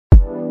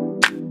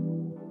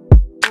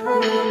Hi,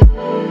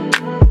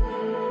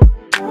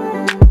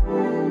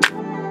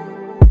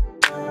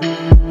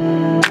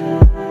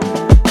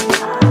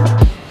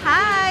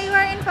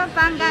 we're in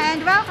Pampanga and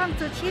welcome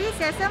to Chili's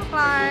SM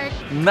Park.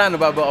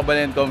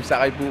 Nanababakabalentom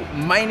sakay po.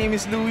 My name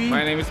is Louie.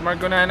 My name is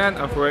Marco Nanan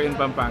of We're in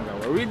Pampanga,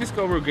 where we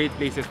discover great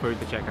places for you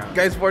to check out.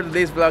 Guys, for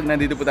today's vlog,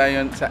 nandito po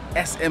tayo sa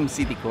SM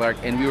City Clark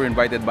and we were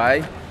invited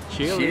by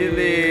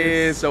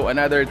Chili's. So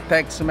another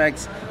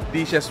Tex-Mex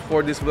dishes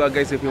for this vlog,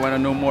 guys. If you want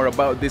to know more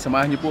about this,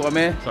 samahan niyo po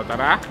kami. So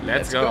tara,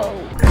 let's go!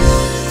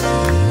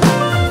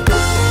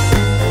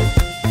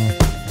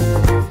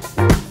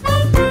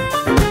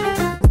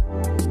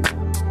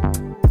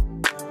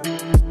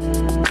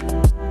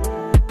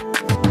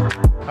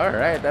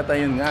 Alright, at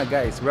ayun nga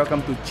guys,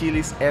 welcome to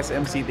Chili's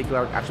SM City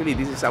Clark. Actually,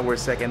 this is our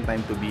second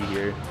time to be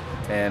here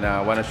and I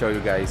want to show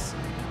you guys,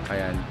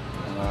 ayan,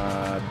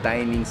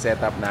 dining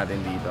setup natin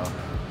dito.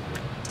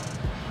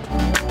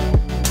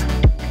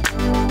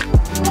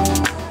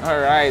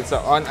 Alright, so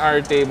on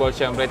our table,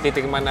 syempre,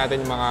 titikman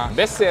natin yung mga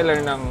bestseller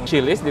ng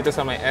Chili's dito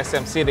sa may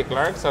SM City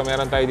Clark. So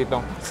meron tayo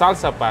ditong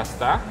salsa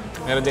pasta,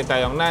 meron din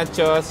tayong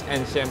nachos,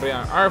 and syempre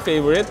our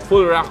favorite,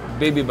 full rack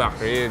baby back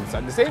ribs.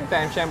 At the same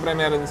time, syempre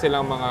meron din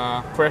silang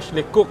mga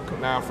freshly cooked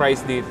na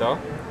fries dito.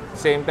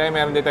 Same time,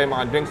 meron din tayong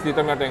mga drinks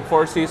dito. Meron tayong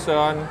Four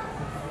Seasons,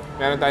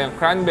 meron tayong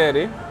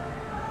cranberry,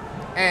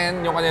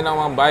 and yung kanilang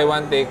mga buy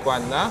one take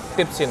one na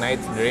tipsy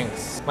nights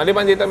drinks.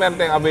 Maliban dito,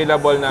 meron tayong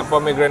available na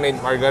pomegranate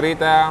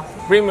margarita,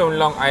 premium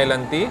Long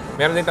Island tea,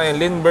 meron din tayong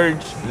Lindbergh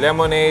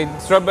lemonade,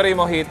 strawberry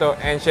mojito,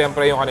 and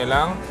syempre yung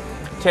kanilang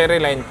cherry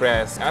lime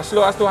press. As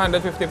low as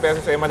 250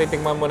 pesos ay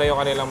matitikman mo na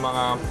yung kanilang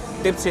mga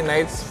tipsy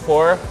nights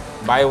for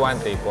buy one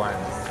take one.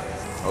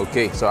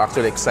 Okay, so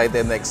actually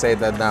excited na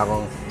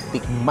akong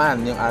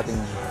tikman yung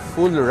ating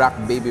full rack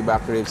baby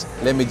back ribs.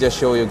 Let me just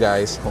show you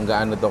guys kung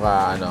gaano to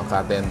ka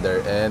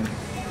tender and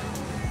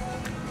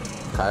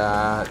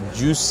ka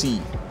juicy.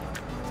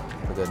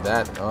 Look at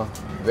that, oh.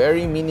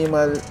 Very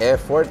minimal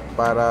effort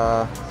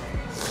para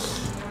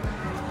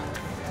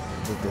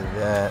look at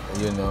that,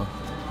 you know.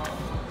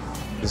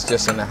 It's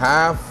just and a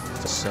half,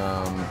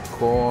 some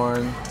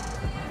corn,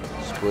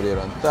 just put it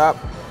on top.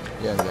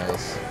 Yan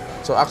guys.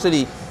 So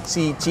actually,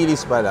 si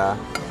Chili's pala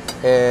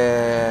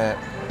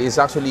is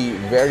actually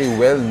very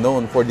well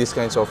known for these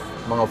kinds of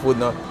mga food,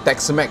 no?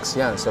 Tex-Mex,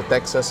 yan. So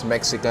Texas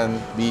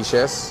Mexican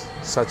dishes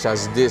such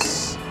as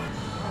this.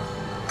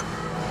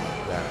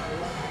 Yan.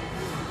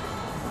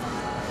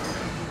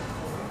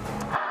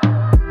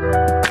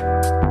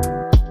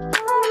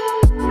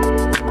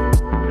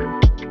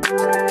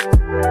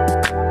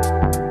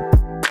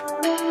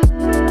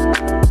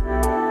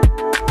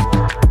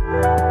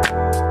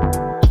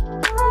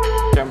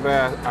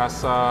 Siyempre,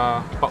 as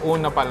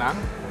pauna pa lang,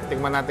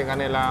 tingnan natin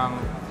kanilang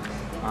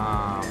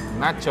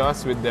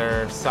nachos with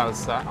their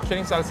salsa.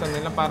 Actually, yung salsa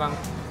nila parang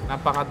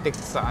napaka-thick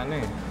sa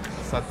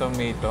sa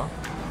tomato.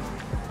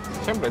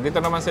 Siyempre,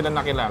 dito naman sila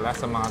nakilala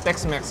sa mga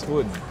Tex-Mex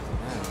food.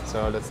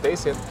 So, let's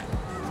taste it.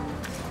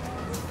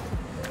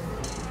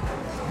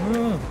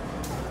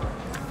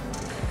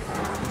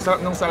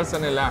 Sarap ng salsa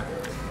nila.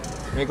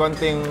 May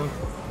konting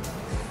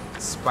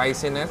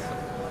spiciness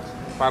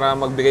para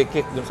magbigay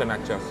kick dun sa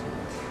nachos.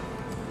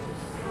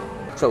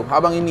 So,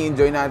 habang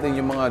ini-enjoy natin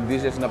yung mga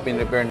dishes na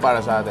pinrepare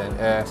para sa atin,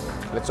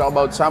 let's talk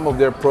about some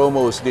of their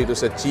promos dito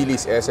sa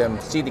Chili's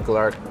SM City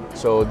Clark.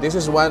 So, this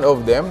is one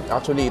of them.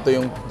 Actually, ito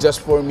yung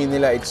just for me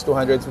nila. It's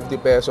 250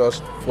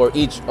 pesos for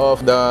each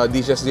of the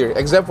dishes here,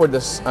 except for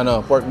this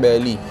pork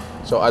belly.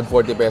 So, add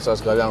 40 pesos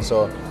ka lang.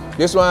 So,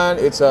 this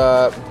one, it's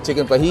a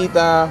chicken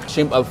fajita,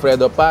 shrimp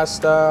alfredo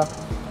pasta,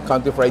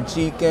 country fried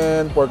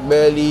chicken, pork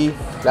belly.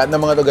 Lahat ng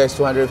mga to guys,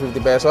 250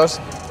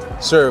 pesos,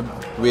 served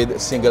with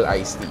single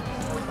iced tea.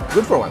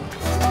 Good for one.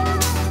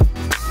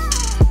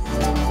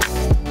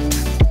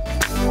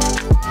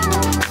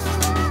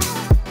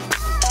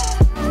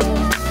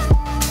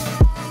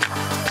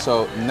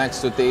 So, next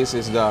to taste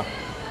is the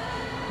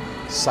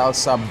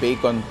salsa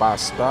bacon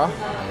pasta.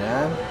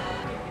 Ayan.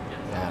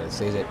 Ayan, let's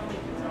taste it.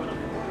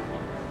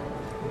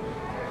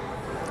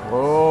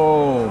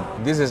 Oh,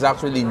 this is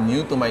actually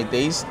new to my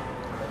taste.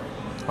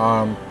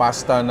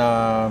 Pasta na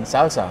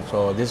salsa.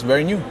 So, this is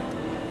very new.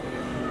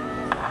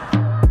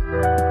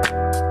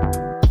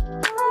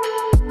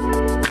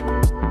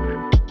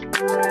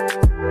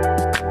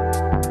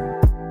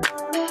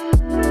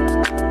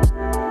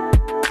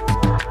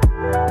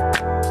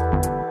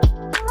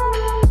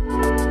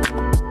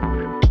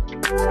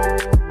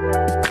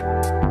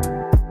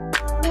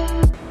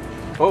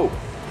 Oh,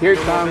 here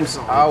comes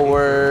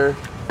our,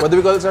 what do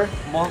we call it, sir?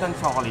 Molten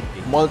chocolate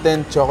cake.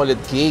 Molten chocolate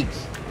cake.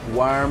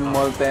 Warm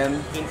molten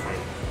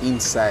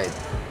inside.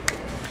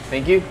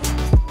 Thank you.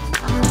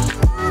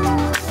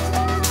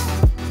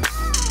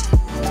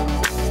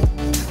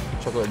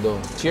 Chocolate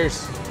dome.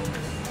 Cheers.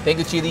 Thank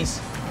you, Chili's.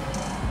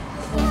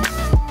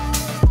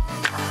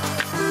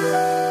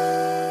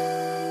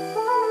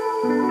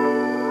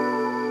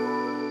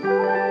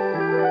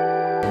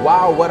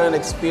 Wow, what an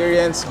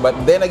experience. But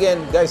then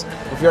again, guys,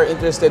 if you're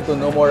interested to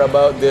know more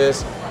about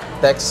this,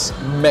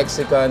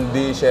 Tex-Mexican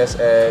dishes,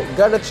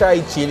 gotta try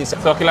Chili's.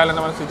 So, kilala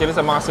naman si Chili's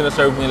sa mga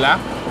sinaserve nila.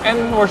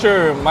 And for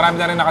sure,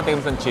 marami na rin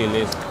nakatikim ng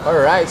Chili's.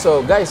 Alright,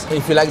 so guys,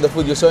 if you like the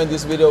food you saw in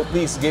this video,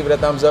 please give it a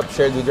thumbs up,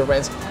 share it with your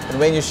friends.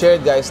 And when you share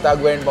it, guys, tag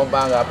We're in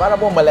Pampanga para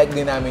po malike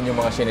din namin yung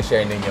mga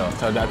sinishare ninyo.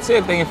 So that's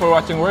it. Thank you for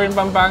watching We're in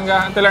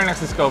Pampanga. Until our next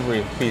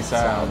discovery. Peace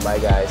out.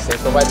 Bye guys. Thanks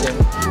for watching.